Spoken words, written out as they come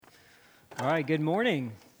All right, good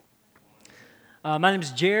morning. My name is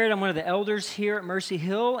Jared. I'm one of the elders here at Mercy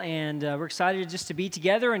Hill, and we're excited just to be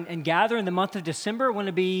together and gather in the month of December. I want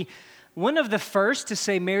to be one of the first to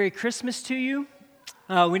say Merry Christmas to you.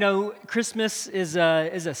 We know Christmas is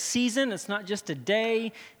a season. It's not just a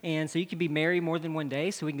day, and so you can be merry more than one day.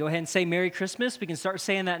 So we can go ahead and say Merry Christmas. We can start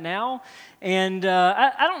saying that now. And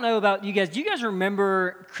I don't know about you guys. Do you guys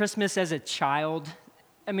remember Christmas as a child?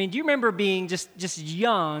 I mean, do you remember being just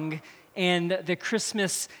young and the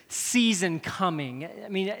Christmas season coming? I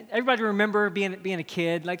mean, everybody remember being a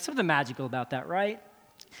kid, like something magical about that, right?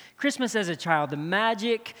 Christmas as a child, the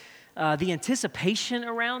magic, the anticipation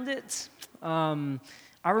around it. I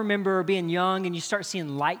remember being young and you start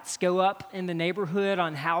seeing lights go up in the neighborhood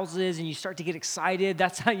on houses and you start to get excited.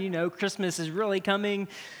 That's how you know Christmas is really coming.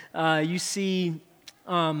 You see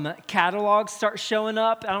catalogs start showing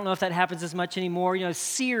up. I don't know if that happens as much anymore. You know,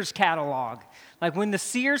 Sears catalog. Like when the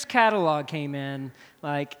Sears catalog came in,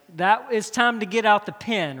 like that is time to get out the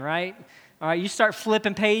pen, right? All right, you start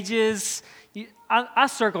flipping pages. I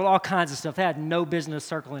circled all kinds of stuff. I had no business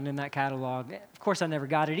circling in that catalog. Of course, I never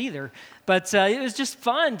got it either. But it was just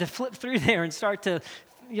fun to flip through there and start to,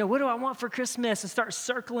 what do I want for Christmas? And start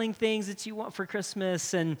circling things that you want for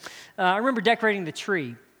Christmas. And I remember decorating the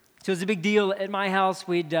tree. So it was a big deal at my house.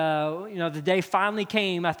 The day finally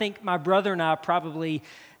came. I think my brother and I probably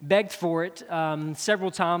begged for it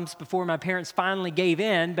several times before my parents finally gave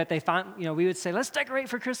in. But we would say, let's decorate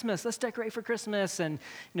for Christmas. Let's decorate for Christmas. And,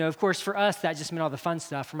 of course, for us, that just meant all the fun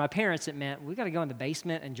stuff. For my parents, it meant we got to go in the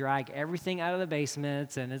basement and drag everything out of the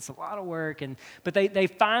basement. And it's a lot of work. But they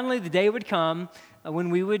finally, the day would come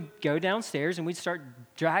when we would go downstairs and we'd start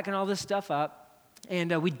dragging all this stuff up.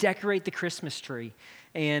 And we'd decorate the Christmas tree.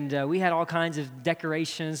 And we had all kinds of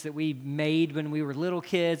decorations that we made when we were little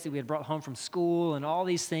kids that we had brought home from school and all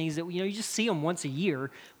these things that, you just see them once a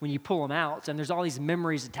year when you pull them out. And there's all these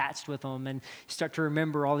memories attached with them. And you start to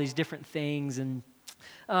remember all these different things. And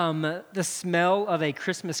the smell of a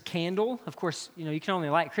Christmas candle, of course, you can only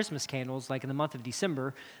light Christmas candles like in the month of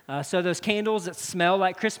December. So those candles that smell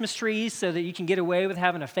like Christmas trees so that you can get away with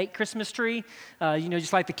having a fake Christmas tree,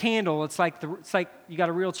 just like the candle, it's like you got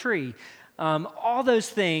a real tree. All those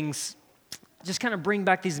things just kind of bring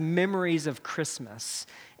back these memories of Christmas.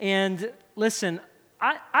 And listen,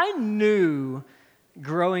 I knew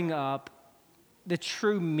growing up the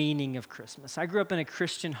true meaning of Christmas. I grew up in a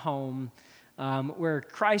Christian home where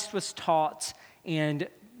Christ was taught, and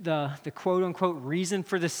the quote-unquote reason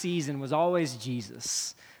for the season was always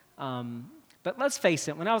Jesus. But let's face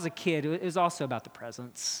it, when I was a kid, it was also about the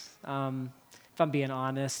presents. If I'm being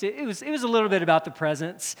honest, it was a little bit about the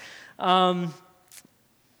presents.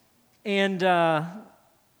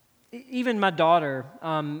 Even my daughter,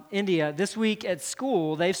 India, this week at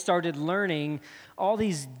school, they've started learning all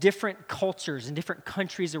these different cultures and different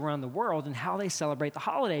countries around the world and how they celebrate the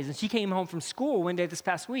holidays. And she came home from school one day this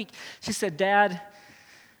past week. She said, "Dad,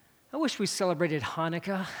 I wish we celebrated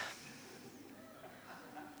Hanukkah."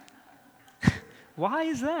 Why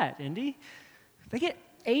is that, Indy? They get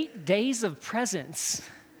 8 days of presents.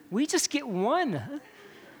 We just get one.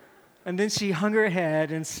 And then she hung her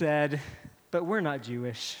head and said, "But we're not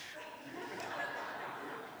Jewish."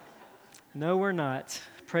 No, we're not.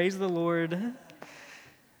 Praise the Lord.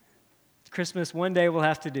 Christmas one day we'll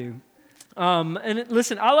have to do. And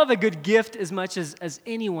listen, I love a good gift as much as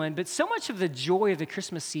anyone, but so much of the joy of the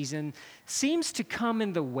Christmas season seems to come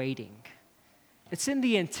in the waiting. It's in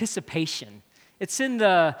the anticipation. It's in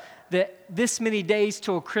the this many days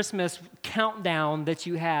till Christmas countdown that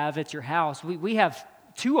you have at your house. We have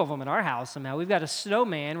 2 of them in our house somehow. We've got a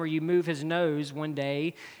snowman where you move his nose one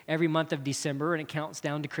day every month of December and it counts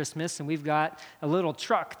down to Christmas. And we've got a little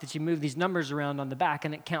truck that you move these numbers around on the back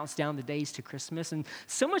and it counts down the days to Christmas. And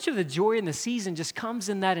so much of the joy in the season just comes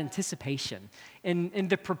in that anticipation and in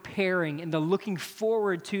the preparing and the looking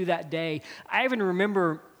forward to that day. I even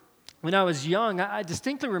remember when I was young, I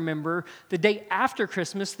distinctly remember the day after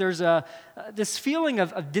Christmas, there's this feeling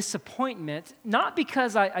of disappointment, not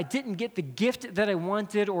because I didn't get the gift that I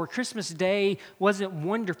wanted or Christmas Day wasn't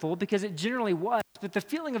wonderful, because it generally was, but the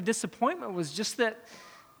feeling of disappointment was just that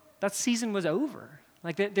season was over.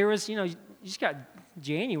 Like that there was, you just got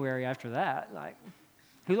January after that. Like,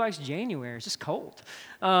 who likes January? It's just cold.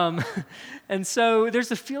 And so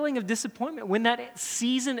there's a feeling of disappointment when that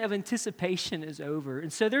season of anticipation is over.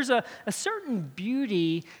 And so there's a certain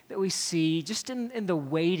beauty that we see just in the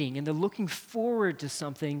waiting and the looking forward to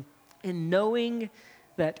something and knowing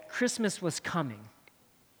that Christmas was coming.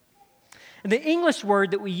 And the English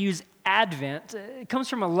word that we use, Advent, it comes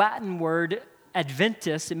from a Latin word,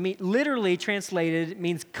 Adventus. Literally translated, it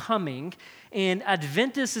means coming. And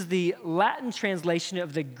Adventus is the Latin translation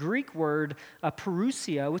of the Greek word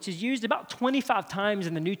parousia, which is used about 25 times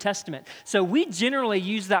in the New Testament. So we generally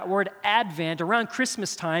use that word Advent around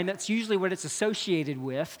Christmas time. That's usually what it's associated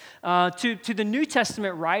with. To the New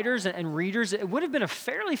Testament writers and readers, it would have been a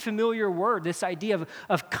fairly familiar word, this idea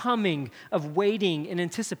of coming, of waiting, and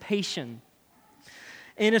anticipation.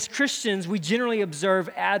 And as Christians, we generally observe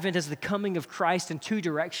Advent as the coming of Christ in two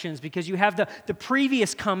directions, because you have the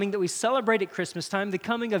previous coming that we celebrate at Christmas time, the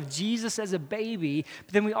coming of Jesus as a baby,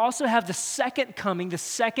 but then we also have the second coming, the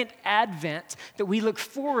second Advent that we look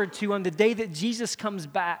forward to on the day that Jesus comes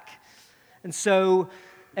back. And so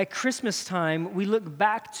at Christmas time, we look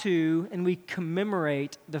back to and we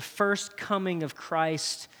commemorate the first coming of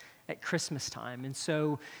Christ at Christmas time. And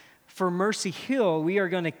so for Mercy Hill, we are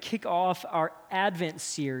going to kick off our Advent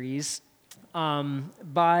series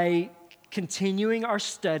by continuing our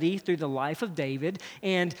study through the life of David.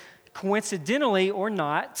 And coincidentally or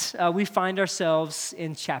not, we find ourselves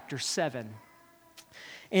in chapter 7.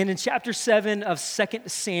 And in chapter 7 of 2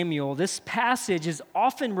 Samuel, this passage is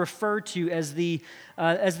often referred to as the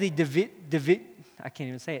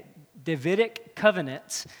Davidic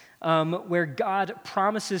covenant, where God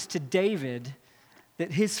promises to David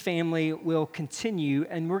that his family will continue.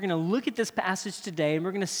 And we're going to look at this passage today, and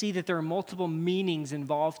we're going to see that there are multiple meanings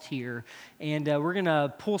involved here, and we're going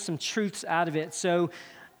to pull some truths out of it. So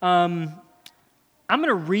I'm going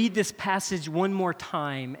to read this passage one more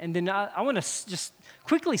time, and then I want to just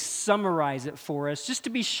quickly summarize it for us, just to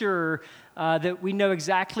be sure that we know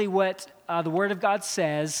exactly what the Word of God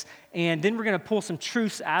says, and then we're going to pull some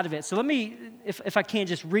truths out of it. So let me, if I can,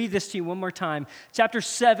 just read this to you one more time. Chapter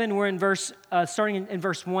 7, we're in starting in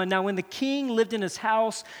verse 1. Now, when the king lived in his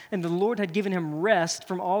house, and the Lord had given him rest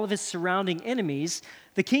from all of his surrounding enemies,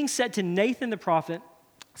 the king said to Nathan the prophet,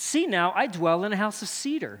 "See now, I dwell in a house of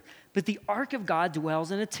cedar, but the ark of God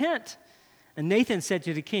dwells in a tent." And Nathan said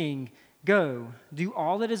to the king, "Go, do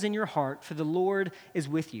all that is in your heart, for the Lord is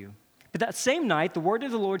with you." But that same night, the word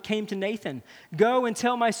of the Lord came to Nathan. "Go and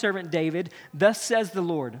tell my servant David, thus says the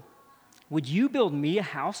Lord, would you build me a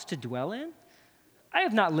house to dwell in? I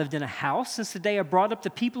have not lived in a house since the day I brought up the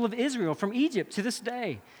people of Israel from Egypt to this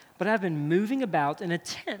day, but I have been moving about in a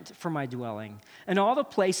tent for my dwelling. And all the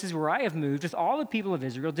places where I have moved with all the people of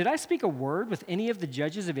Israel, did I speak a word with any of the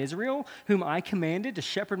judges of Israel, whom I commanded to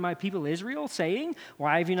shepherd my people Israel, saying,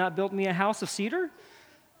 why have you not built me a house of cedar?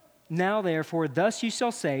 Now, therefore, thus you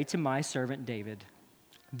shall say to my servant David,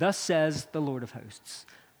 thus says the Lord of hosts,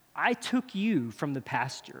 I took you from the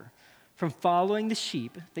pasture, from following the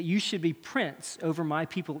sheep, that you should be prince over my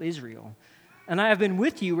people Israel. And I have been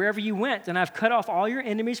with you wherever you went, and I have cut off all your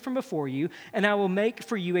enemies from before you, and I will make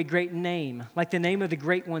for you a great name, like the name of the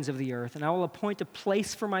great ones of the earth. And I will appoint a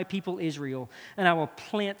place for my people Israel, and I will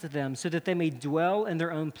plant them so that they may dwell in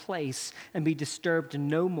their own place and be disturbed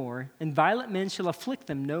no more. And violent men shall afflict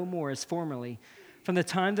them no more as formerly, from the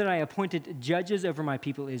time that I appointed judges over my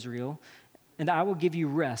people Israel, and I will give you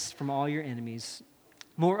rest from all your enemies.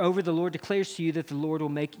 Moreover, the Lord declares to you that the Lord will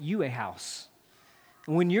make you a house.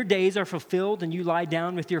 And when your days are fulfilled and you lie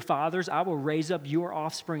down with your fathers, I will raise up your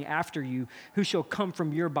offspring after you, who shall come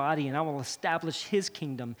from your body, and I will establish his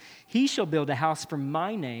kingdom. He shall build a house for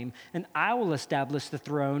my name, and I will establish the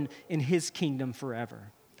throne in his kingdom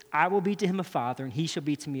forever. I will be to him a father, and he shall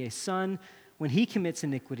be to me a son. When he commits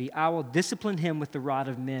iniquity, I will discipline him with the rod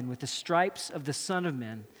of men, with the stripes of the Son of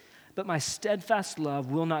Men. But my steadfast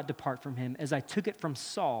love will not depart from him, as I took it from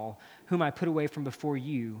Saul, whom I put away from before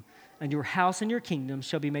you. And your house and your kingdom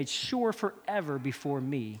shall be made sure forever before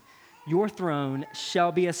me. Your throne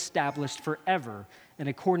shall be established forever. In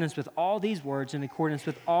accordance with all these words, in accordance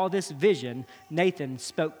with all this vision, Nathan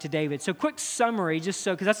spoke to David. So quick summary, just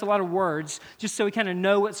so, because that's a lot of words, just so we kind of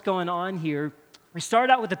know what's going on here. We start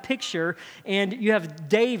out with a picture, and you have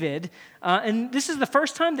David, and this is the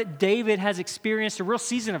first time that David has experienced a real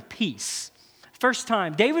season of peace. First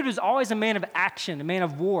time. David was always a man of action, a man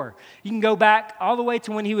of war. You can go back all the way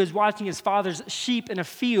to when he was watching his father's sheep in a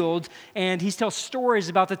field, and he tells stories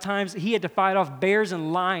about the times that he had to fight off bears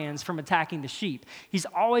and lions from attacking the sheep. He's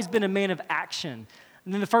always been a man of action.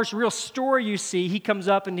 And then the first real story you see, he comes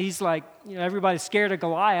up and he's like, everybody's scared of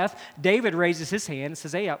Goliath. David raises his hand and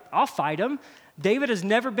says, hey, I'll fight him. David has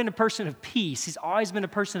never been a person of peace. He's always been a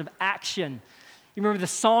person of action. You remember the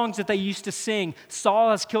songs that they used to sing.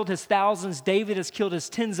 Saul has killed his thousands. David has killed his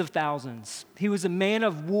tens of thousands. He was a man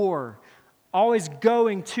of war, always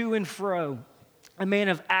going to and fro. a man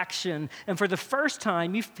of action. And for the first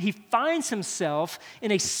time, he finds himself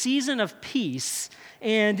in a season of peace.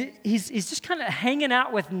 And he's just kind of hanging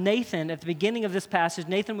out with Nathan at the beginning of this passage.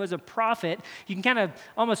 Nathan was a prophet. You can kind of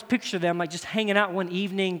almost picture them like just hanging out one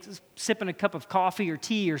evening, sipping a cup of coffee or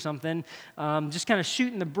tea or something, just kind of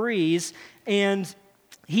shooting the breeze. And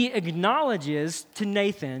he acknowledges to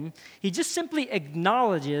Nathan, he just simply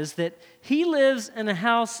acknowledges that he lives in a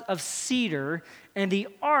house of cedar, and the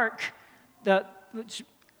ark,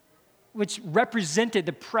 which represented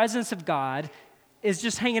the presence of God, is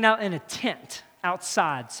just hanging out in a tent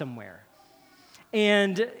outside somewhere.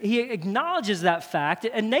 And he acknowledges that fact,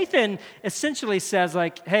 and Nathan essentially says,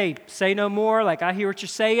 like, hey, say no more, like, I hear what you're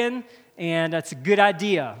saying, and that's a good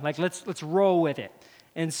idea, like, let's roll with it.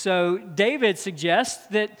 And so David suggests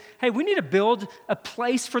that, hey, we need to build a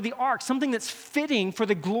place for the ark, something that's fitting for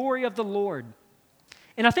the glory of the Lord.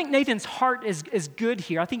 And I think Nathan's heart is good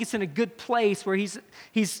here. I think it's in a good place where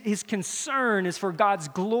his concern is for God's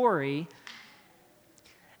glory.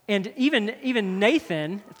 And even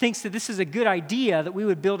Nathan thinks that this is a good idea, that we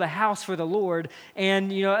would build a house for the Lord.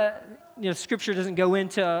 And, Scripture doesn't go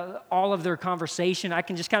into all of their conversation. I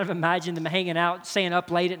can just kind of imagine them hanging out, staying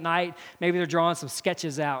up late at night. Maybe they're drawing some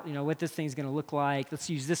sketches out, what this thing's going to look like.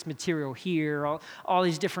 Let's use this material here, all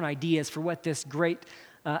these different ideas for what this great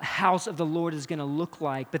house of the Lord is going to look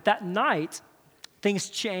like. But that night, things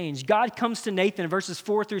change. God comes to Nathan in verses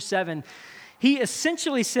 4 through 7. He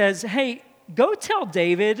essentially says, hey, go tell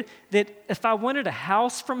David that if I wanted a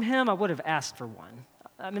house from him, I would have asked for one.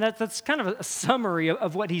 I mean, that's kind of a summary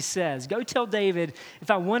of what he says. Go tell David,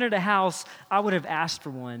 if I wanted a house, I would have asked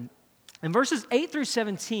for one. In verses 8 through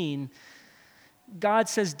 17, God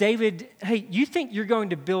says, David, hey, you think you're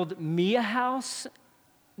going to build me a house?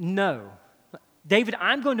 No. David,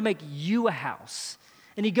 I'm going to make you a house.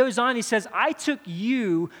 And he goes on, he says, I took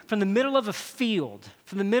you from the middle of a field,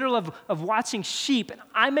 from the middle of watching sheep, and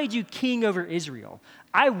I made you king over Israel.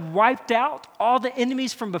 I wiped out all the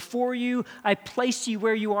enemies from before you. I placed you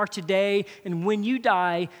where you are today. And when you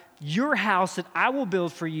die, your house that I will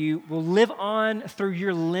build for you will live on through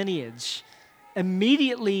your lineage,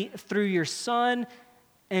 immediately through your son,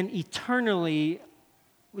 and eternally,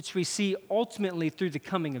 which we see ultimately through the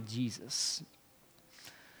coming of Jesus.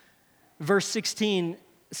 Verse 16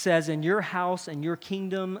 says, and your house and your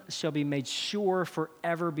kingdom shall be made sure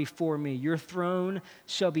forever before me. Your throne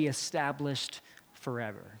shall be established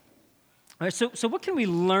forever. All right, so what can we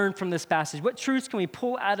learn from this passage? What truths can we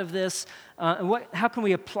pull out of this? And how can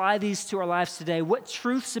we apply these to our lives today? What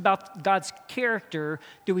truths about God's character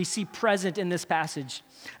do we see present in this passage?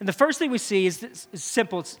 And the first thing we see is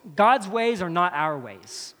simple. It's God's ways are not our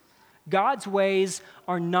ways. God's ways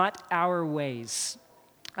are not our ways.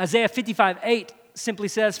 Isaiah 55:8 simply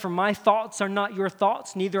says, for my thoughts are not your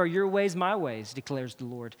thoughts, neither are your ways my ways, declares the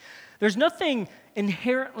Lord. There's nothing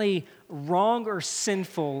inherently wrong or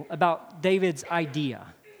sinful about David's idea.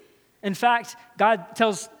 In fact, God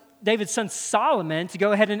tells David's son Solomon to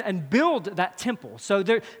go ahead and build that temple. So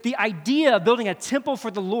the idea of building a temple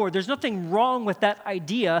for the Lord, there's nothing wrong with that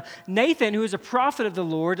idea. Nathan, who is a prophet of the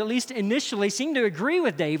Lord, at least initially seemed to agree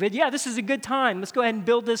with David. Yeah, this is a good time. Let's go ahead and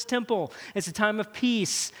build this temple. It's a time of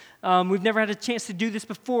peace. We've never had a chance to do this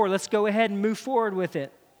before. Let's go ahead and move forward with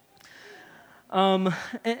it.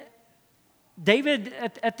 David,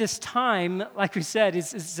 at this time, like we said,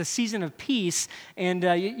 is a season of peace, and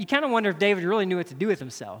you kind of wonder if David really knew what to do with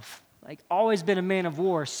himself. Like, always been a man of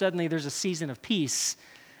war, suddenly there's a season of peace,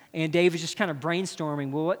 and David's just kind of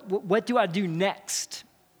brainstorming, well, what do I do next?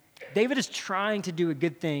 David is trying to do a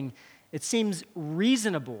good thing. It seems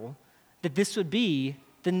reasonable that this would be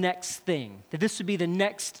the next thing, that this would be the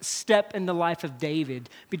next step in the life of David,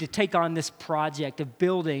 be to take on this project of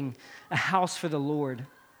building a house for the Lord.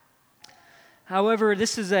 However,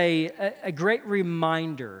 this is a great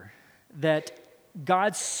reminder that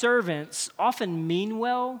God's servants often mean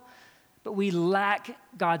well, but we lack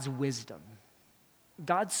God's wisdom.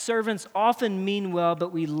 God's servants often mean well,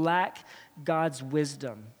 but we lack God's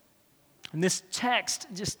wisdom. And this text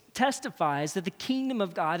just testifies that the kingdom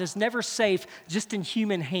of God is never safe just in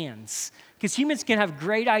human hands. Because humans can have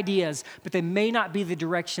great ideas, but they may not be the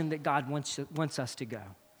direction that God wants us to go.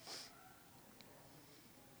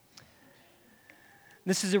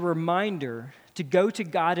 This is a reminder to go to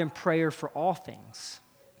God in prayer for all things,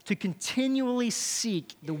 to continually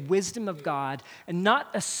seek the wisdom of God and not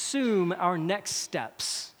assume our next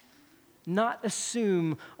steps. Not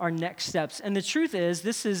assume our next steps. And the truth is,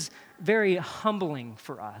 this is very humbling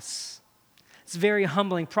for us. It's very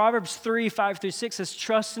humbling. Proverbs 3:5-6 says,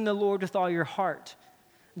 trust in the Lord with all your heart.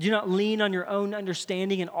 Do not lean on your own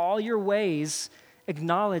understanding. In all your ways,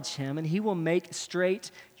 acknowledge him, and he will make straight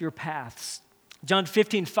your paths. John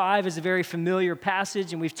 15:5 is a very familiar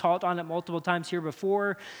passage, and we've taught on it multiple times here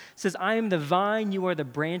before. It says, I am the vine, you are the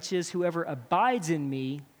branches. Whoever abides in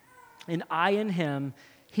me, and I in him,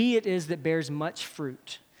 he it is that bears much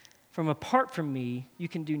fruit. Apart from me, you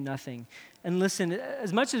can do nothing. And listen,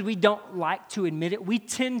 as much as we don't like to admit it, we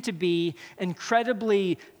tend to be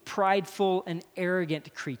incredibly prideful and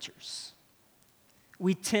arrogant creatures.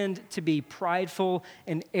 We tend to be prideful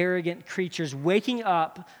and arrogant creatures, waking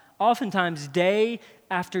up oftentimes day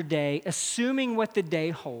after day, assuming what the day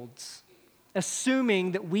holds,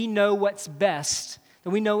 assuming that we know what's best, that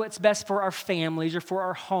we know what's best for our families or for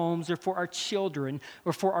our homes or for our children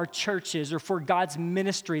or for our churches or for God's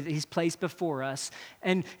ministry that he's placed before us.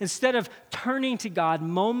 And instead of turning to God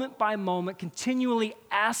moment by moment, continually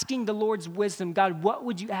asking the Lord's wisdom, God, what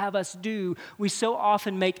would you have us do? We so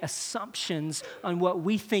often make assumptions on what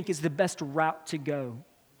we think is the best route to go.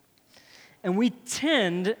 And we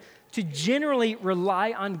tend to generally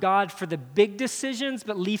rely on God for the big decisions,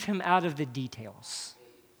 but leave him out of the details.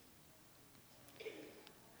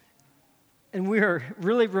 And we are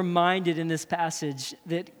really reminded in this passage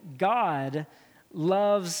that God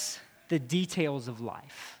loves the details of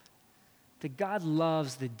life. That God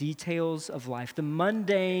loves the details of life. The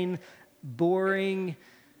mundane, boring,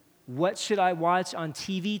 what should I watch on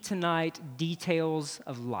TV tonight details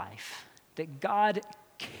of life. That God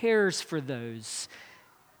cares for those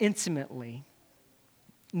intimately.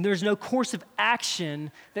 And there's no course of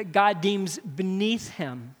action that God deems beneath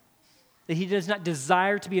him, that he does not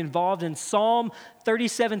desire to be involved in. Psalm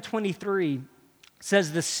 37:23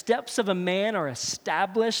 says, the steps of a man are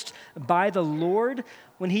established by the Lord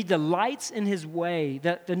when he delights in his way.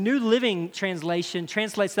 The New Living Translation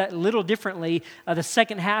translates that a little differently. The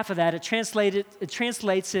second half of that, it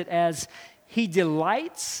translates it as, he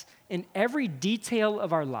delights in every detail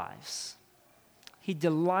of our lives. He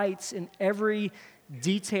delights in every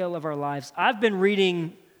detail of our lives. I've been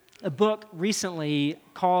reading a book recently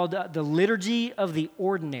called The Liturgy of the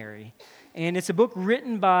Ordinary. And it's a book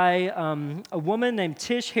written by a woman named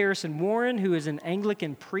Tish Harrison Warren, who is an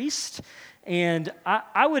Anglican priest. And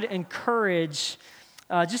I would encourage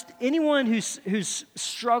just anyone who's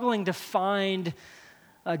struggling to find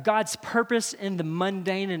God's purpose in the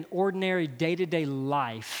mundane and ordinary day-to-day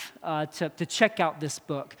life to check out this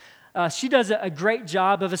book. She does a great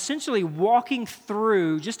job of essentially walking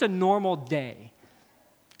through just a normal day.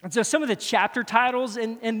 And so some of the chapter titles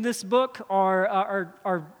in this book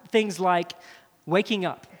are things like waking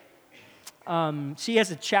up. She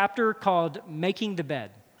has a chapter called Making the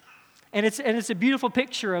Bed. And it's a beautiful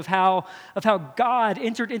picture of how God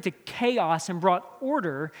entered into chaos and brought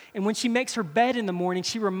order. And when she makes her bed in the morning,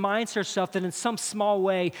 she reminds herself that in some small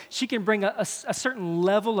way, she can bring a certain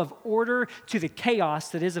level of order to the chaos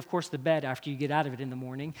that is, of course, the bed after you get out of it in the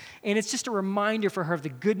morning. And it's just a reminder for her of the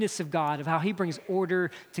goodness of God, of how he brings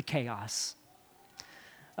order to chaos.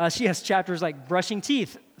 She has chapters like brushing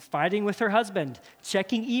teeth, fighting with her husband,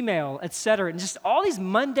 checking email, etc. And just all these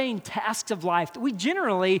mundane tasks of life that we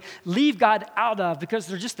generally leave God out of because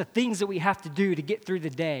they're just the things that we have to do to get through the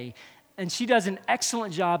day. And she does an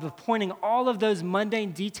excellent job of pointing all of those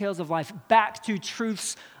mundane details of life back to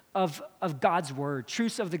truths of God's word,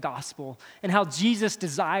 truths of the gospel, and how Jesus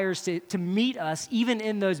desires to meet us even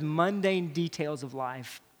in those mundane details of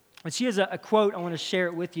life. But she has a quote, I want to share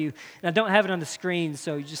it with you. And I don't have it on the screen,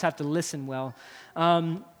 so you just have to listen well.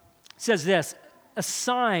 It says this, a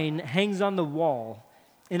sign hangs on the wall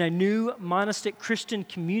in a new monastic Christian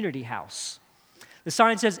community house. The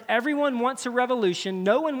sign says, everyone wants a revolution,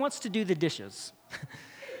 no one wants to do the dishes.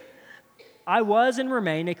 I was and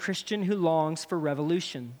remain a Christian who longs for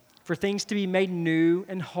revolution, for things to be made new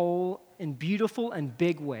and whole in beautiful and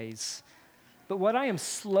big ways. But what I am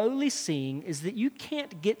slowly seeing is that you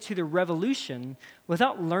can't get to the revolution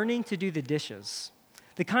without learning to do the dishes.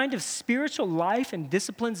 The kind of spiritual life and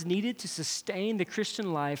disciplines needed to sustain the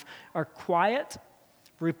Christian life are quiet,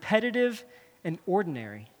 repetitive, and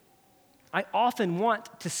ordinary. I often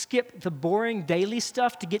want to skip the boring daily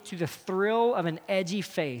stuff to get to the thrill of an edgy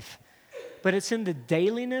faith. But it's in the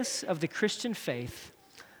dailiness of the Christian faith,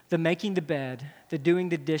 the making the bed, the doing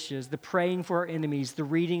the dishes, the praying for our enemies, the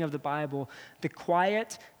reading of the Bible, the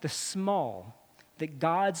quiet, the small, that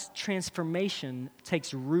God's transformation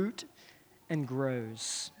takes root and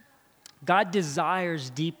grows. God desires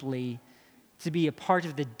deeply to be a part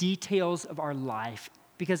of the details of our life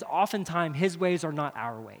because oftentimes his ways are not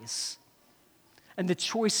our ways. And the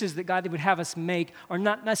choices that God would have us make are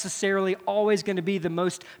not necessarily always going to be the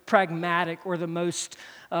most pragmatic or the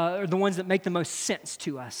ones that make the most sense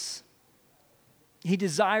to us. He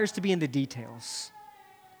desires to be in the details.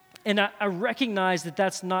 And I recognize that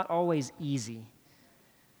that's not always easy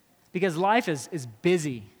because life is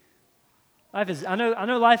busy. I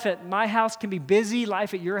know life at my house can be busy.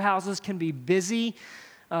 Life at your houses can be busy.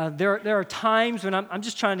 There are times when I'm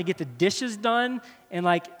just trying to get the dishes done, and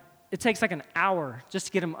it takes an hour just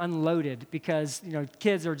to get them unloaded because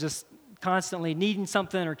kids are just constantly needing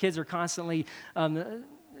something, or kids are constantly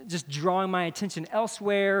just drawing my attention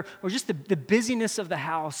elsewhere, or just the busyness of the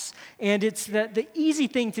house. And it's the easy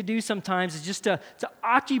thing to do sometimes is just to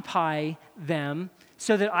occupy them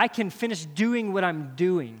so that I can finish doing what I'm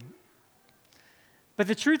doing. But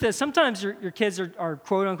the truth is, sometimes your kids are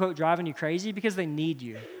quote unquote driving you crazy because they need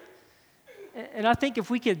you. And I think if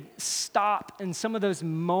we could stop in some of those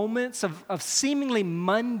moments of seemingly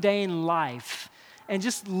mundane life and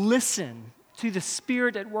just listen to the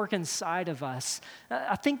Spirit at work inside of us,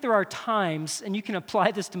 I think there are times, and you can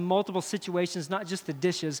apply this to multiple situations, not just the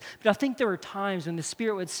dishes, but I think there are times when the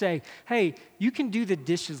Spirit would say, hey, you can do the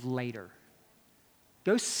dishes later.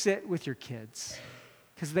 Go sit with your kids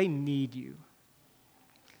because they need you.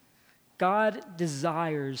 God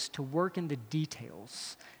desires to work in the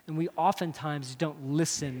details, and we oftentimes don't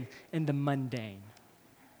listen in the mundane.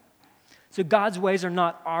 So God's ways are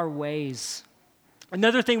not our ways.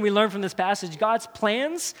 Another thing we learn from this passage, God's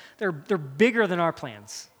plans, they're bigger than our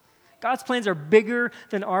plans. God's plans are bigger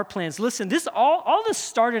than our plans. Listen, all this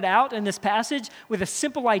started out in this passage with a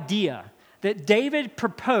simple idea that David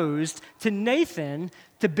proposed to Nathan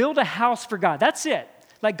to build a house for God. That's it.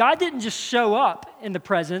 God didn't just show up in the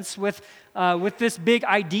presence with this big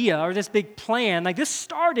idea or this big plan. This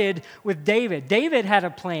started with David. David had a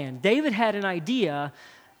plan. David had an idea.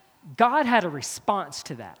 God had a response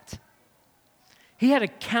to that. He had a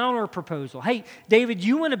counter proposal. Hey, David,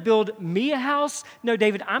 you want to build me a house? No,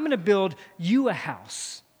 David, I'm going to build you a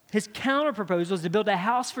house. His counter proposal is to build a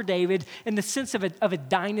house for David in the sense of a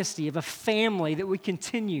dynasty, of a family that would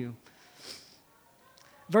continue.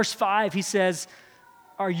 Verse 5, he says,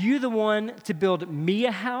 are you the one to build me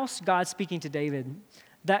a house? God speaking to David.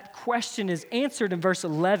 That question is answered in verse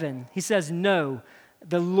 11. He says, no,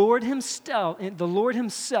 the Lord himself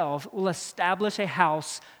will establish a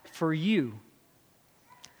house for you.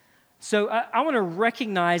 So I want to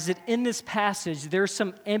recognize that in this passage, there's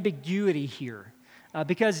some ambiguity here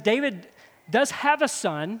because David does have a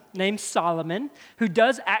son named Solomon who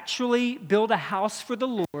does actually build a house for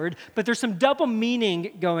the Lord, but there's some double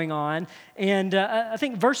meaning going on. And I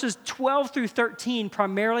think verses 12 through 13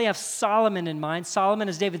 primarily have Solomon in mind. Solomon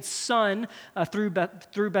is David's son through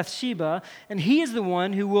Bathsheba, and he is the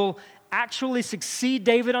one who will actually succeed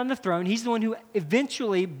David on the throne. He's the one who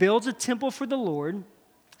eventually builds a temple for the Lord.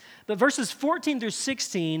 But verses 14 through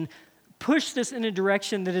 16 push this in a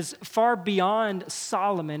direction that is far beyond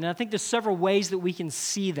Solomon. And I think there's several ways that we can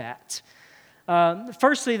see that.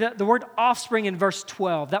 Firstly, the word offspring in verse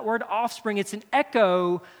 12. That word offspring, it's an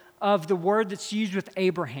echo of the word that's used with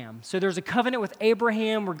Abraham. So there's a covenant with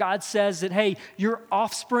Abraham where God says that, hey, your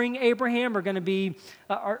offspring, Abraham, are going to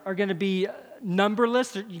be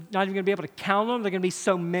numberless. You're not even going to be able to count them. They're going to be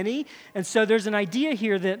so many. And so there's an idea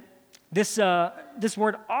here that this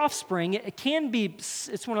word offspring,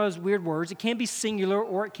 it's one of those weird words. It can be singular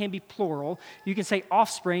or it can be plural. You can say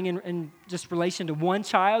offspring in just relation to one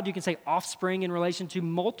child. You can say offspring in relation to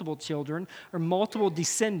multiple children or multiple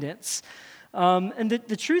descendants. And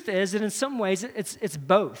the truth is that in some ways it's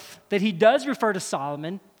both. That he does refer to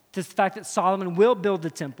Solomon, to the fact that Solomon will build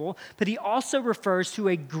the temple, but he also refers to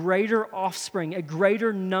a greater offspring, a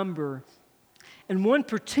greater number, and one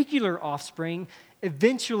particular offspring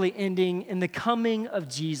eventually ending in the coming of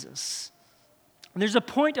Jesus. And there's a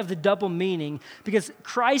point of the double meaning because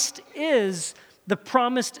Christ is the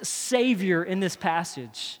promised Savior in this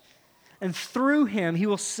passage. And through him, he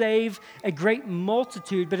will save a great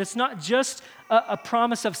multitude. But it's not just a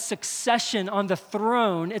promise of succession on the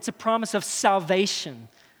throne. It's a promise of salvation.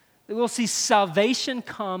 We'll see salvation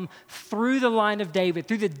come through the line of David,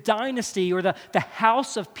 through the dynasty or the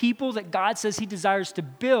house of people that God says he desires to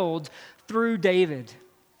build through David.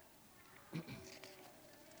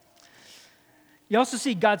 You also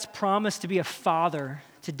see God's promise to be a father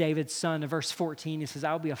to David's son. In verse 14, he says,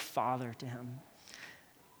 I will be a father to him.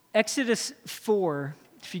 Exodus 4,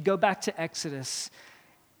 if you go back to Exodus,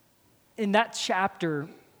 in that chapter,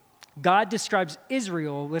 God describes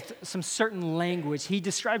Israel with some certain language. He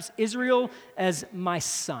describes Israel as my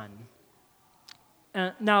son.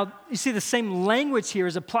 Now, you see the same language here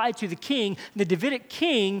is applied to the king. The Davidic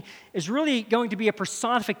king is really going to be a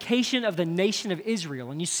personification of the nation of Israel.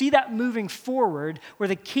 And you see that moving forward where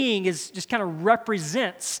the king is just kind of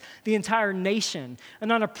represents the entire nation.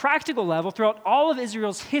 And on a practical level, throughout all of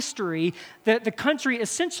Israel's history, the country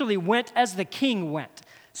essentially went as the king went.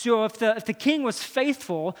 So if the king was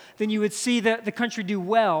faithful, then you would see the country do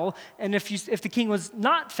well. And if the king was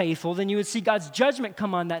not faithful, then you would see God's judgment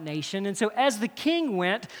come on that nation. And so as the king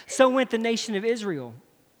went, so went the nation of Israel.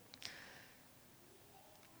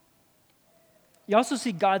 You also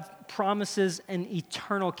see God promises an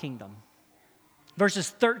eternal kingdom.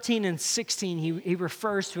 Verses 13 and 16, he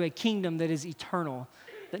refers to a kingdom that is eternal,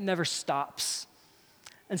 that never stops.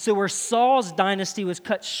 And so where Saul's dynasty was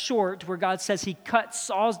cut short, where God says he cut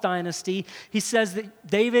Saul's dynasty, he says that,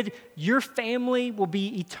 David, your family will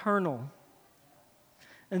be eternal.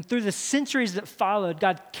 And through the centuries that followed,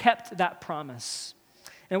 God kept that promise.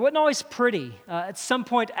 And it wasn't always pretty. At some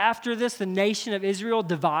point after this, the nation of Israel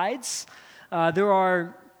divides. There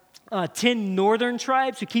are 10 northern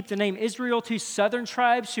tribes who keep the name Israel, 2 southern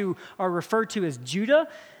tribes who are referred to as Judah.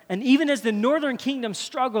 And even as the northern kingdom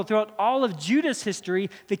struggled throughout all of Judah's history,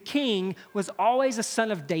 the king was always a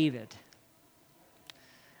son of David.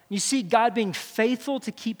 You see God being faithful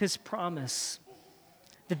to keep his promise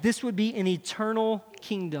that this would be an eternal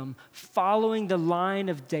kingdom following the line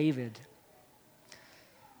of David.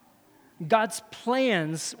 God's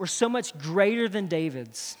plans were so much greater than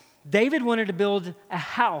David's. David wanted to build a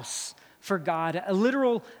house for God, a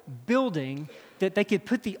literal building that they could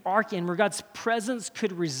put the ark in where God's presence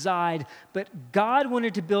could reside, but God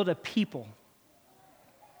wanted to build a people.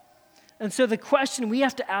 And so the question we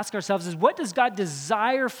have to ask ourselves is, what does God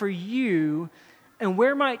desire for you, and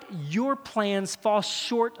where might your plans fall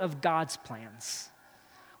short of God's plans?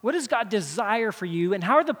 What does God desire for you, and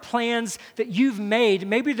how are the plans that you've made,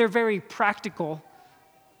 maybe they're very practical,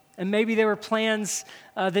 and maybe they were plans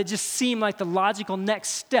that just seem like the logical next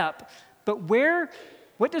step, but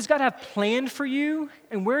what does God have planned for you,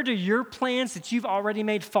 and where do your plans that you've already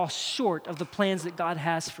made fall short of the plans that God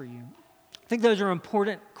has for you? I think those are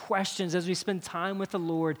important questions as we spend time with the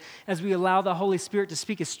Lord, as we allow the Holy Spirit to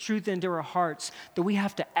speak His truth into our hearts, that we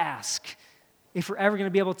have to ask if we're ever going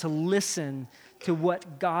to be able to listen to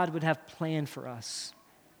what God would have planned for us.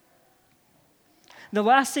 The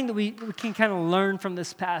last thing that we can kind of learn from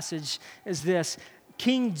this passage is this: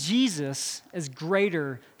 King Jesus is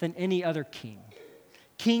greater than any other king.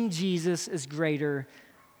 King Jesus is greater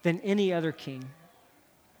than any other king.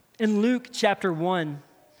 In Luke chapter 1,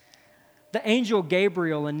 the angel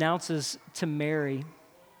Gabriel announces to Mary.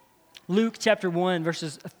 Luke chapter 1,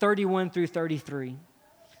 verses 31 through 33. It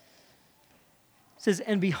says,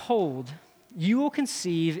 "And behold, you will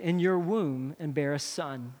conceive in your womb and bear a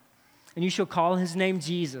son, and you shall call his name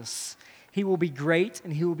Jesus. He will be great,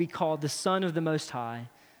 and he will be called the Son of the Most High.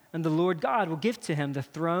 And the Lord God will give to him the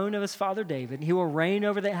throne of his father David, and he will reign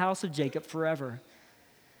over the house of Jacob forever.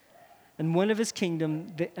 And of his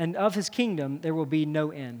kingdom there will be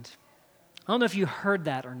no end." I don't know if you heard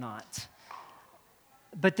that or not,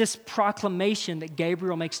 but this proclamation that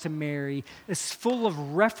Gabriel makes to Mary is full of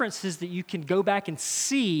references that you can go back and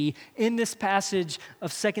see in this passage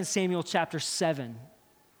of 2 Samuel chapter 7.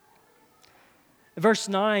 Verse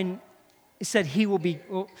 9, it said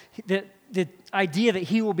the idea that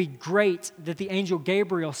he will be great that the angel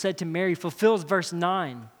Gabriel said to Mary fulfills verse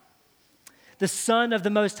 9. The Son of the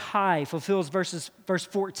Most High fulfills verse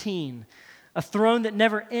 14. A throne that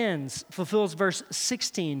never ends fulfills verse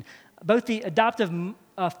 16. Both the adoptive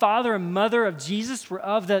father and mother of Jesus were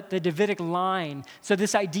of the Davidic line. So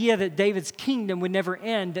this idea that David's kingdom would never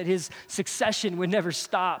end, that his succession would never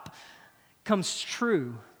stop, comes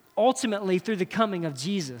true ultimately through the coming of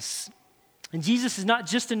Jesus. And Jesus is not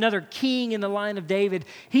just another king in the line of David.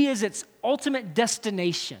 He is its ultimate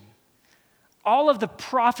destination. All of the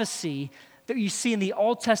prophecy that you see in the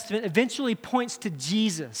Old Testament eventually points to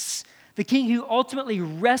Jesus, the king who ultimately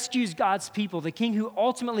rescues God's people, the king who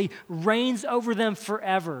ultimately reigns over them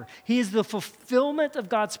forever. He is the fulfillment of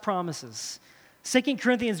God's promises. 2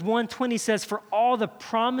 Corinthians 1:20 says, "For all the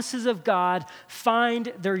promises of God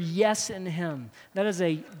find their yes in him." That is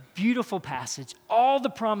a beautiful passage. All the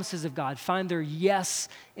promises of God find their yes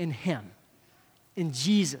in him, in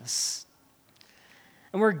Jesus.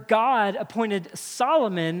 And where God appointed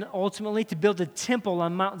Solomon ultimately to build a temple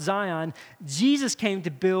on Mount Zion, Jesus came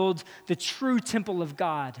to build the true temple of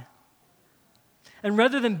God. And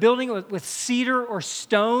rather than building it with cedar or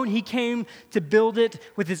stone, he came to build it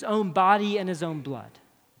with his own body and his own blood.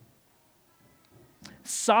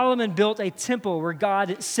 Solomon built a temple where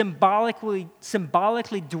God symbolically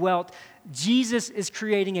dwelt Jesus is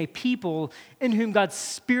creating a people in whom God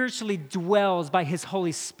spiritually dwells by his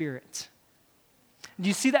Holy Spirit. Do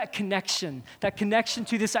you see that connection? That connection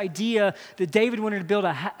to this idea that David wanted to build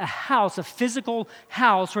a house, a physical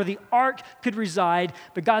house where the ark could reside,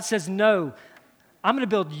 but God says, no, I'm going to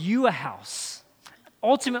build you a house.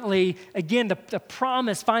 Ultimately, again, the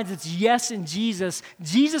promise finds its yes in Jesus.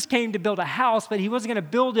 Jesus came to build a house, but he wasn't going to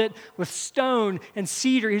build it with stone and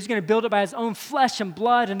cedar. He was going to build it by his own flesh and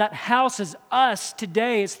blood, and that house is us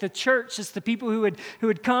today. It's the church. It's the people who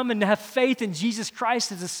would come and have faith in Jesus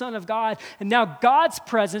Christ as the Son of God. And now God's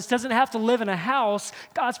presence doesn't have to live in a house.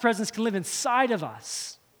 God's presence can live inside of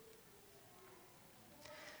us,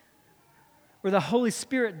 where the Holy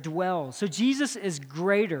Spirit dwells. So Jesus is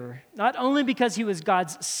greater, not only because he was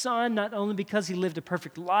God's son, not only because he lived a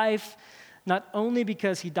perfect life, not only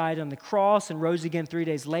because he died on the cross and rose again 3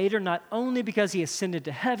 days later, not only because he ascended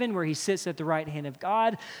to heaven where he sits at the right hand of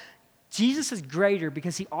God. Jesus is greater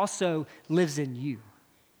because he also lives in you.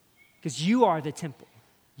 Because you are the temple.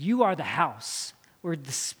 You are the house where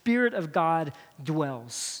the Spirit of God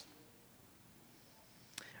dwells.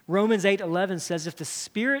 Romans 8:11 says, if the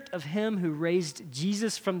Spirit of him who raised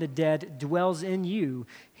Jesus from the dead dwells in you,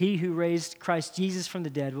 he who raised Christ Jesus from the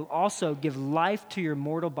dead will also give life to your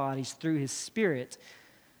mortal bodies through his Spirit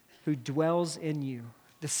who dwells in you.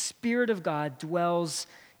 The Spirit of God dwells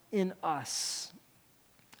in us.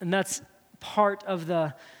 And that's part of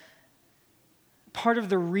the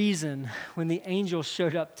reason when the angel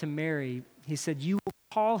showed up to Mary, he said, you will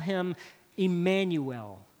call him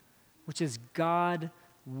Emmanuel, which is God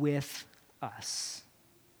with us.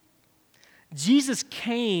 Jesus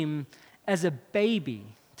came as a baby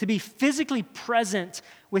to be physically present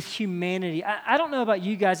with humanity. I don't know about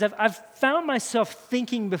you guys. I've found myself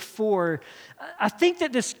thinking before, I think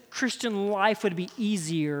that this Christian life would be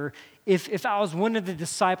easier if I was one of the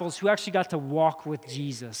disciples who actually got to walk with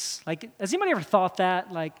Jesus. Like, has anybody ever thought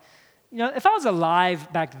that? Like, you know, if I was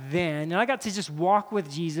alive back then and I got to just walk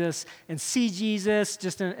with Jesus and see Jesus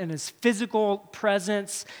just in his physical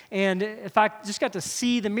presence, and if I just got to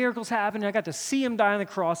see the miracles happen, and I got to see him die on the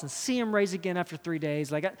cross and see him raise again after 3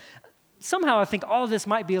 days, somehow I think all of this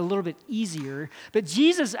might be a little bit easier. But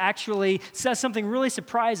Jesus actually says something really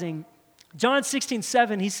surprising. John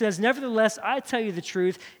 16:7, he says, nevertheless, I tell you the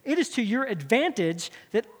truth, it is to your advantage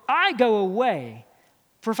that I go away.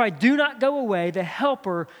 For if I do not go away, the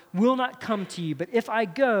Helper will not come to you. But if I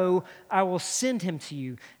go, I will send him to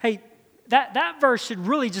you. Hey, that verse should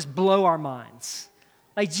really just blow our minds.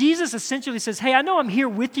 Like, Jesus essentially says, hey, I know I'm here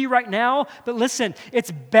with you right now, but listen,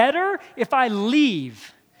 it's better if I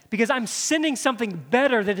leave because I'm sending something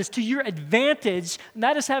better that is to your advantage, and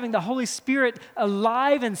that is having the Holy Spirit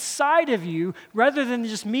alive inside of you rather than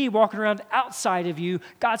just me walking around outside of you.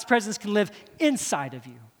 God's presence can live inside of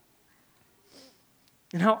you.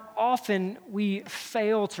 And how often we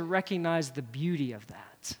fail to recognize the beauty of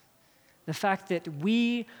that. The fact that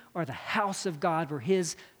we are the house of God where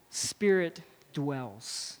his Spirit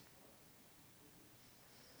dwells.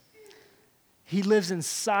 He lives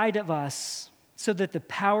inside of us so that the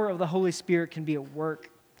power of the Holy Spirit can be at work.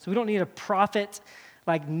 So we don't need a prophet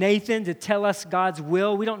like Nathan to tell us God's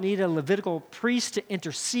will. We don't need a Levitical priest to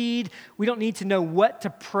intercede. We don't need to know what to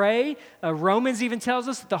pray. Romans even tells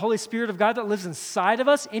us that the Holy Spirit of God that lives inside of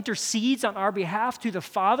us intercedes on our behalf to the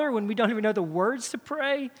Father when we don't even know the words to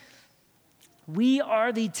pray. We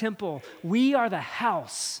are the temple. We are the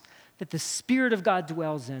house that the Spirit of God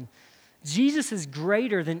dwells in. Jesus is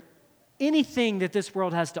greater than anything that this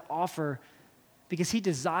world has to offer, because he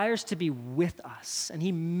desires to be with us, and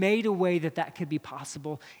he made a way that could be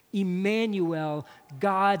possible. Emmanuel,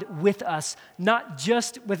 God with us, not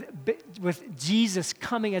just with Jesus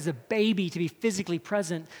coming as a baby to be physically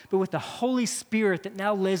present, but with the Holy Spirit that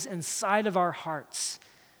now lives inside of our hearts.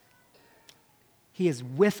 He is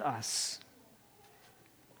with us.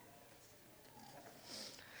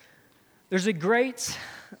 There's a great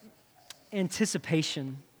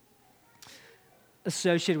anticipation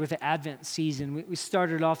associated with the Advent season. We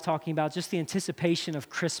started off talking about just the anticipation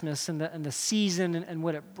of Christmas and the season and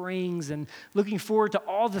what it brings, and looking forward to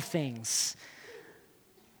all the things.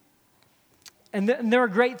 And there are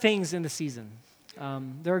great things in the season.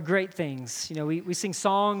 There are great things. You know, we sing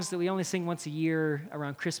songs that we only sing once a year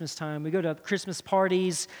around Christmas time. We go to Christmas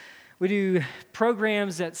parties. We do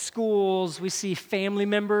programs at schools. We see family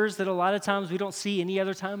members that a lot of times we don't see any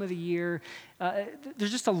other time of the year. There's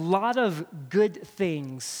just a lot of good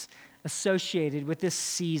things associated with this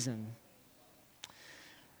season.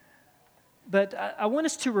 But I want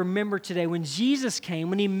us to remember today, when Jesus came,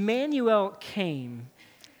 when Emmanuel came,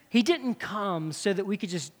 he didn't come so that we could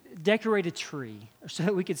just decorate a tree, or so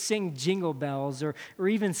that we could sing jingle bells, or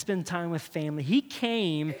even spend time with family. He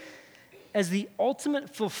came as the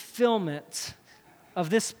ultimate fulfillment of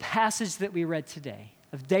this passage that we read today,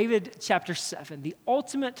 of David chapter 7, the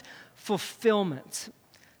ultimate fulfillment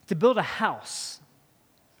to build a house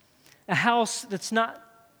that's not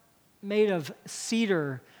made of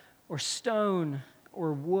cedar or stone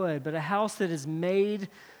or wood, but a house that is made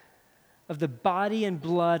of the body and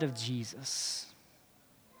blood of Jesus.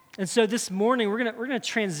 And so this morning, we're gonna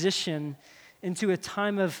transition into a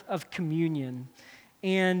time of communion.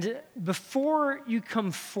 And before you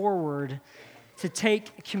come forward to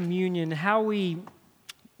take communion, how we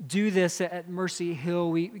do this at Mercy Hill,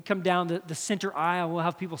 we come down the center aisle. We'll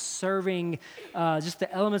have people serving just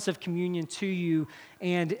the elements of communion to you.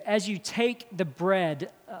 And as you take the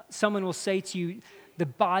bread, someone will say to you, "The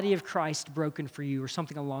body of Christ broken for you," or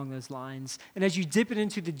something along those lines. And as you dip it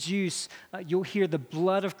into the juice, you'll hear the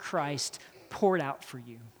blood of Christ poured out for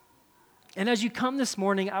you. And as you come this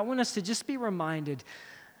morning, I want us to just be reminded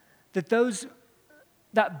that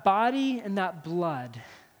that body and that blood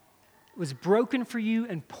was broken for you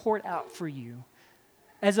and poured out for you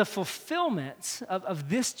as a fulfillment of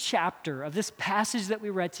this chapter, of this passage that we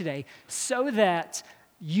read today, so that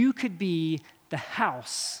you could be the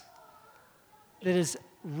house that is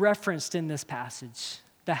referenced in this passage,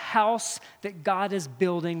 the house that God is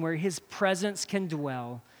building where his presence can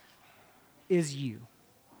dwell, is you.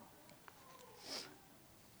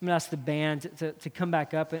 I'm going to ask the band to come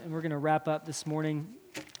back up, and we're going to wrap up this morning.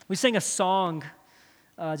 We sang a song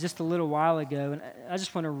just a little while ago, and I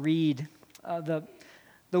just want to read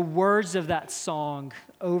the words of that song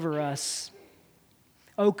over us.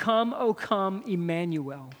 O come,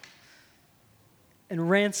 Emmanuel, and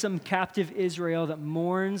ransom captive Israel that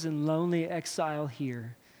mourns in lonely exile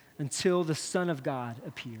here until the Son of God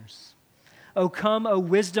appears. O come, O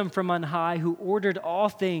wisdom from on high, who ordered all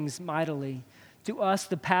things mightily, to us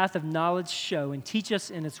the path of knowledge show and teach us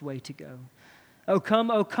in its way to go. O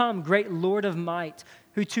come, great Lord of might,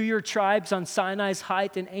 who to your tribes on Sinai's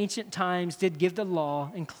height in ancient times did give the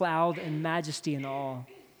law in cloud and majesty and awe.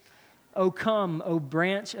 O come, O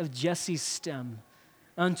branch of Jesse's stem,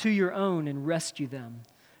 unto your own and rescue them.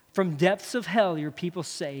 From depths of hell your people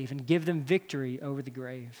save and give them victory over the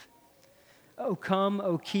grave. O come,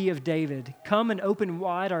 O key of David, come and open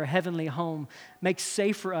wide our heavenly home. Make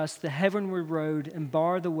safe for us the heavenward road and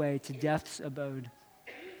bar the way to death's abode.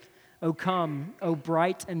 O come, O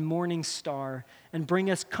bright and morning star, and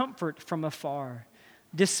bring us comfort from afar.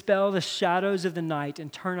 Dispel the shadows of the night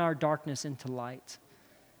and turn our darkness into light.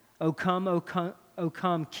 O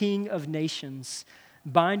come, King of nations,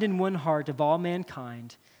 bind in one heart of all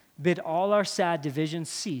mankind. Bid all our sad divisions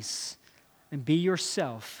cease, and be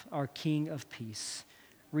yourself our King of peace.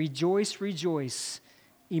 Rejoice, rejoice,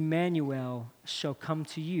 Emmanuel shall come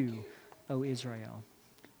to you, O Israel.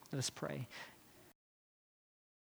 Let us pray.